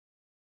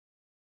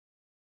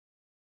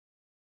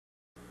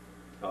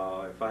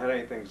If I had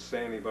anything to say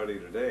to anybody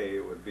today,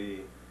 it would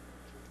be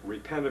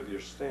repent of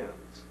your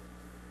sins.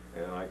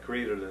 And I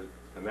created an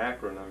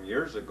acronym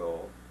years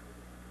ago.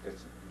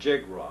 It's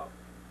JIGROP,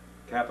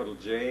 capital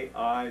J-I-G-R-O-P.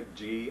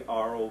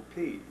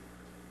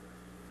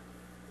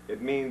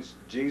 It means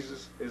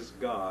Jesus is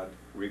God,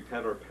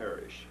 repent or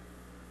perish.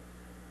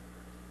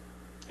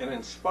 And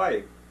in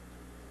spite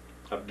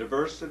of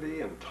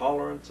diversity and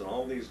tolerance and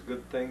all these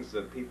good things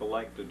that people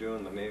like to do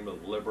in the name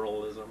of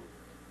liberalism,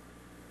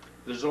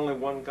 there's only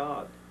one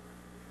God.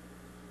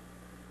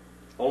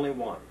 Only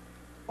one.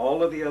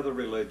 All of the other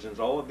religions,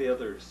 all of the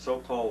other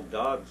so-called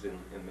gods in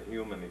the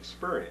human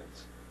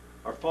experience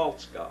are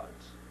false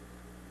gods.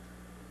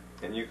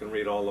 And you can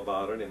read all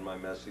about it in my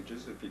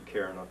messages if you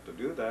care enough to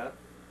do that.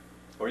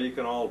 Or you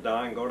can all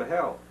die and go to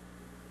hell.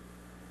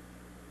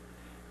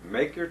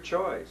 Make your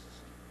choice.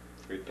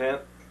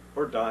 Repent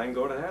or die and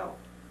go to hell.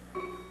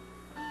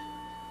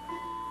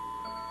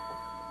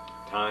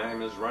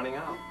 Time is running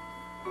out.